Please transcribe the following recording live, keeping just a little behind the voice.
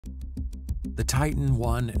The Titan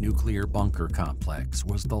I nuclear bunker complex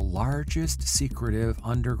was the largest secretive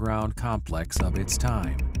underground complex of its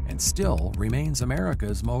time and still remains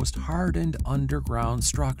America's most hardened underground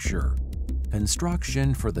structure.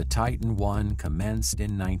 Construction for the Titan I commenced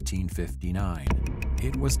in 1959.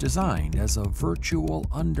 It was designed as a virtual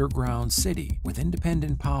underground city with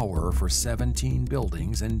independent power for 17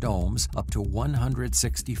 buildings and domes up to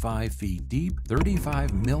 165 feet deep,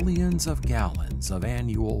 35 millions of gallons of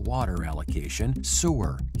annual water allocation,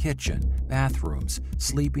 sewer, kitchen, bathrooms,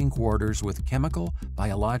 sleeping quarters with chemical,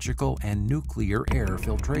 biological, and nuclear air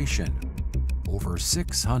filtration. Over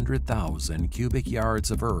 600,000 cubic yards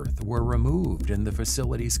of earth were removed in the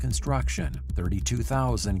facility's construction.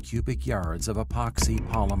 32,000 cubic yards of epoxy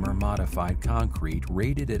polymer modified concrete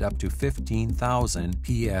rated at up to 15,000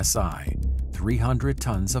 psi. 300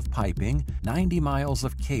 tons of piping, 90 miles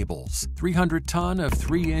of cables, 300 ton of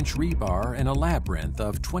 3-inch rebar, and a labyrinth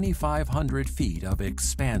of 2,500 feet of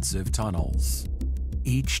expansive tunnels.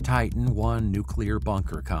 Each Titan I nuclear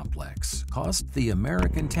bunker complex cost the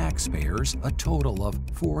American taxpayers a total of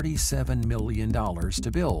 $47 million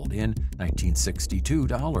to build in 1962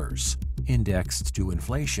 dollars. Indexed to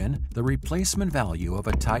inflation, the replacement value of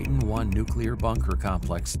a Titan I nuclear bunker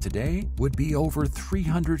complex today would be over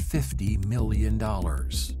 $350 million.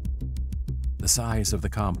 The size of the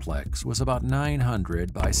complex was about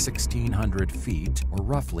 900 by 1,600 feet, or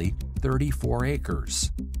roughly 34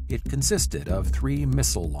 acres. It consisted of 3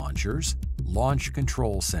 missile launchers, launch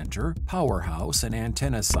control center, powerhouse, and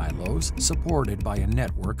antenna silos supported by a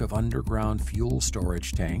network of underground fuel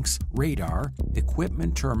storage tanks, radar,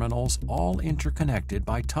 equipment terminals, all interconnected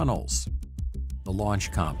by tunnels. The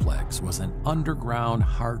launch complex was an underground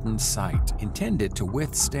hardened site intended to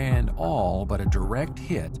withstand all but a direct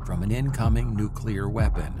hit from an incoming nuclear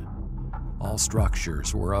weapon. All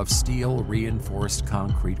structures were of steel reinforced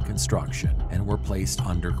concrete construction and were placed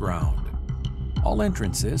underground. All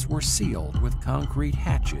entrances were sealed with concrete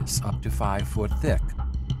hatches up to 5 foot thick.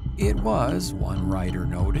 It was, one writer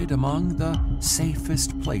noted, among the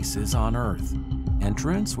safest places on Earth.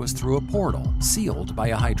 Entrance was through a portal sealed by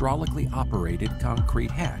a hydraulically operated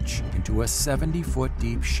concrete hatch into a 70-foot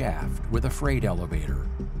deep shaft with a freight elevator.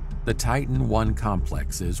 The Titan I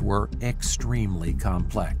complexes were extremely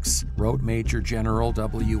complex, wrote Major General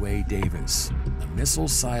W.A. Davis. The missile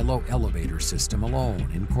silo elevator system alone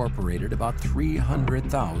incorporated about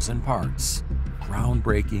 300,000 parts.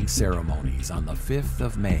 Groundbreaking ceremonies on the 5th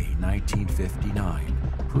of May, 1959,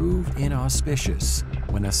 proved inauspicious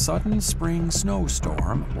when a sudden spring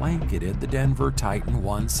snowstorm blanketed the Denver Titan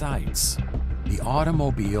I sites. The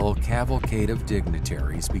automobile cavalcade of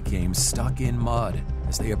dignitaries became stuck in mud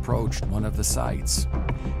as they approached one of the sites.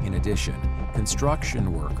 In addition,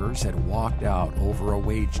 construction workers had walked out over a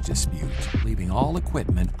wage dispute, leaving all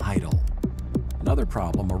equipment idle. Another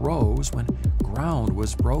problem arose when ground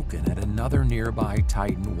was broken at another nearby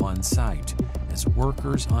Titan I site as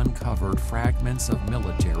workers uncovered fragments of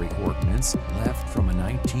military ordnance left from a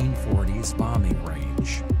 1940s bombing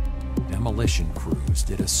range. Demolition crews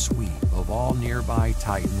did a sweep of all nearby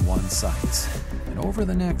Titan I sites, and over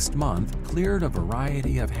the next month cleared a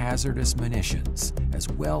variety of hazardous munitions, as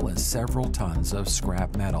well as several tons of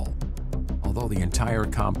scrap metal. Although the entire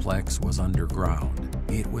complex was underground,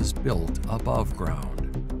 it was built above ground.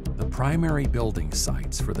 The primary building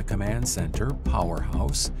sites for the command center,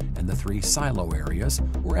 powerhouse, and the 3 silo areas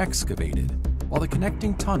were excavated, while the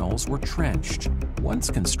connecting tunnels were trenched.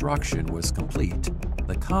 Once construction was complete,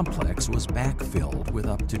 the complex was backfilled with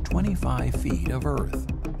up to 25 feet of earth.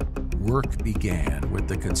 Work began with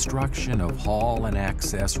the construction of haul and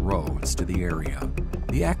access roads to the area.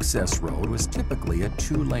 The access road was typically a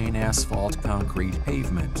 2-lane asphalt concrete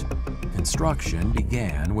pavement. Construction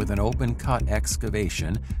began with an open-cut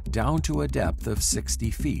excavation down to a depth of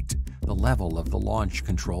 60 feet, the level of the launch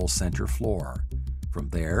control center floor. From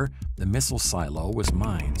there, the missile silo was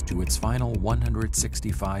mined to its final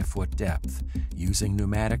 165-foot depth, using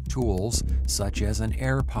pneumatic tools such as an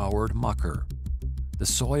air-powered mucker. The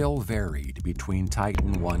soil varied between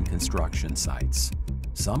Titan I construction sites.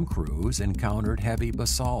 Some crews encountered heavy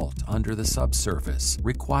basalt under the subsurface,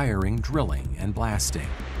 requiring drilling and blasting.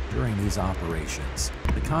 During these operations,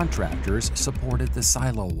 the contractors supported the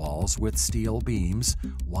silo walls with steel beams,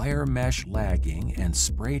 wire mesh lagging, and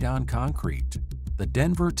sprayed-on concrete. The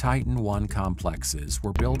Denver Titan I complexes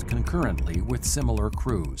were built concurrently with similar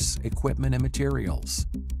crews, equipment, and materials.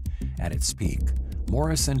 At its peak,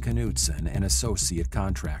 Morrison Knudsen and associate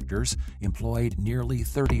contractors employed nearly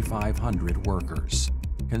 3,500 workers.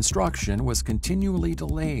 Construction was continually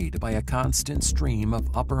delayed by a constant stream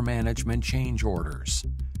of upper management change orders.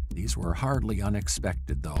 These were hardly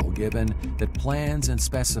unexpected, though, given that plans and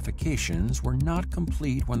specifications were not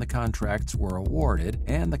complete when the contracts were awarded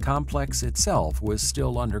and the complex itself was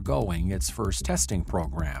still undergoing its first testing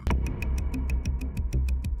program.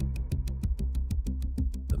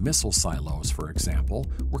 The missile silos, for example,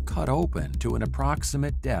 were cut open to an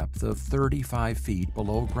approximate depth of 35 feet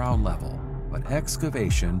below ground level, but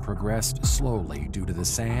excavation progressed slowly due to the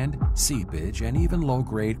sand, seepage, and even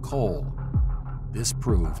low-grade coal. This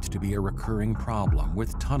proved to be a recurring problem,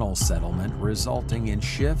 with tunnel settlement resulting in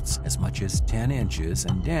shifts as much as 10 inches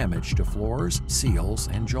and damage to floors, seals,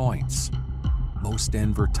 and joints. Most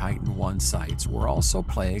Denver Titan I sites were also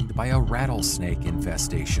plagued by a rattlesnake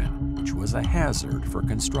infestation, which was a hazard for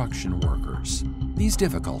construction workers. These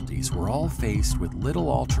difficulties were all faced with little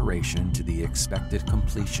alteration to the expected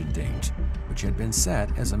completion date, which had been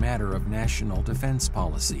set as a matter of national defense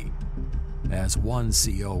policy. As one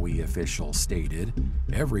COE official stated,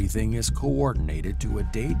 everything is coordinated to a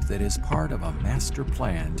date that is part of a master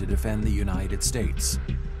plan to defend the United States.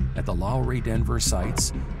 At the Lowry Denver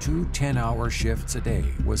sites, 2 10-hour shifts a day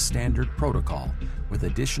was standard protocol, with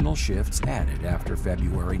additional shifts added after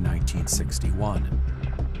February 1961.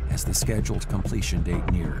 As the scheduled completion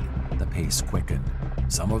date neared, the pace quickened.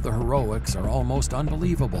 "Some of the heroics are almost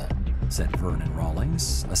unbelievable," said Vernon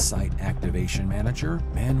Rawlings, a site activation manager,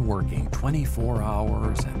 men working 24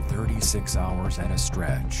 hours and 36 hours at a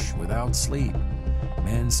stretch without sleep,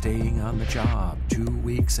 men staying on the job 2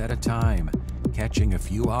 weeks at a time, catching a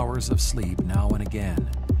few hours of sleep now and again,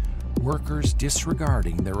 workers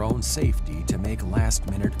disregarding their own safety to make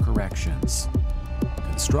last-minute corrections.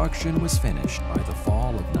 Construction was finished by the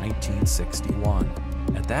fall of 1961.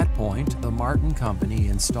 At that point, the Martin Company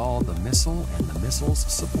installed the missile and the missile's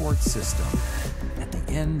support system. At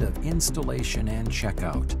the end of installation and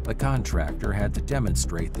checkout, the contractor had to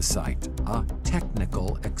demonstrate the site, a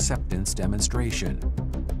technical acceptance demonstration.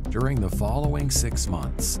 During the following 6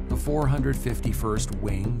 months, the 451st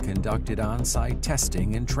Wing conducted on-site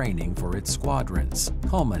testing and training for its squadrons,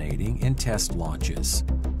 culminating in test launches.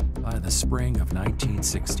 By the spring of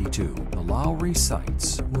 1962, the Lowry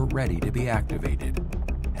sites were ready to be activated.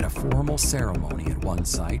 At a formal ceremony at one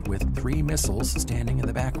site with 3 missiles standing in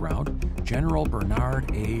the background, General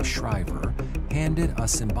Bernard A. Shriver handed a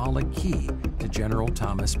symbolic key to General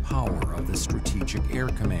Thomas Power of the Strategic Air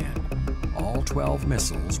Command. All 12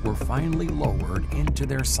 missiles were finally lowered into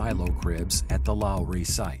their silo cribs at the Lowry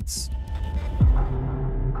sites.